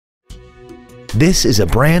This is a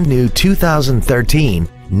brand new 2013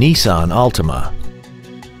 Nissan Altima.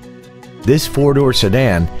 This four-door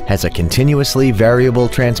sedan has a continuously variable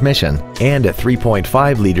transmission and a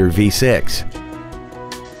 3.5-liter V6.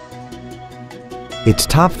 Its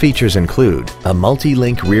top features include a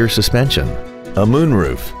multi-link rear suspension, a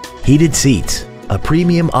moonroof, heated seats, a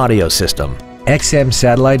premium audio system, XM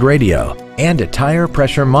satellite radio, and a tire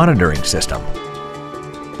pressure monitoring system.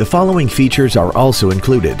 The following features are also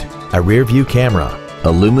included: a rear-view camera,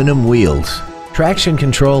 aluminum wheels, traction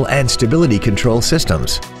control and stability control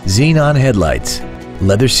systems, xenon headlights,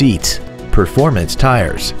 leather seats, performance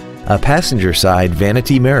tires, a passenger side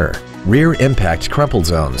vanity mirror, rear impact crumple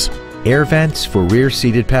zones, air vents for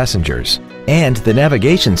rear-seated passengers, and the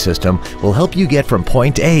navigation system will help you get from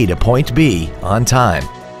point A to point B on time.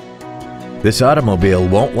 This automobile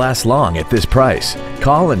won't last long at this price.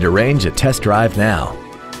 Call and arrange a test drive now.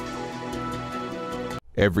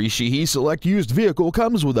 Every Sheehy Select used vehicle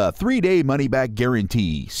comes with a 3-day money-back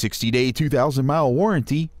guarantee, 60-day 2,000-mile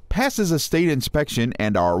warranty, passes a state inspection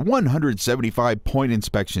and our 175-point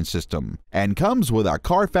inspection system, and comes with a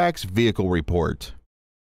Carfax vehicle report.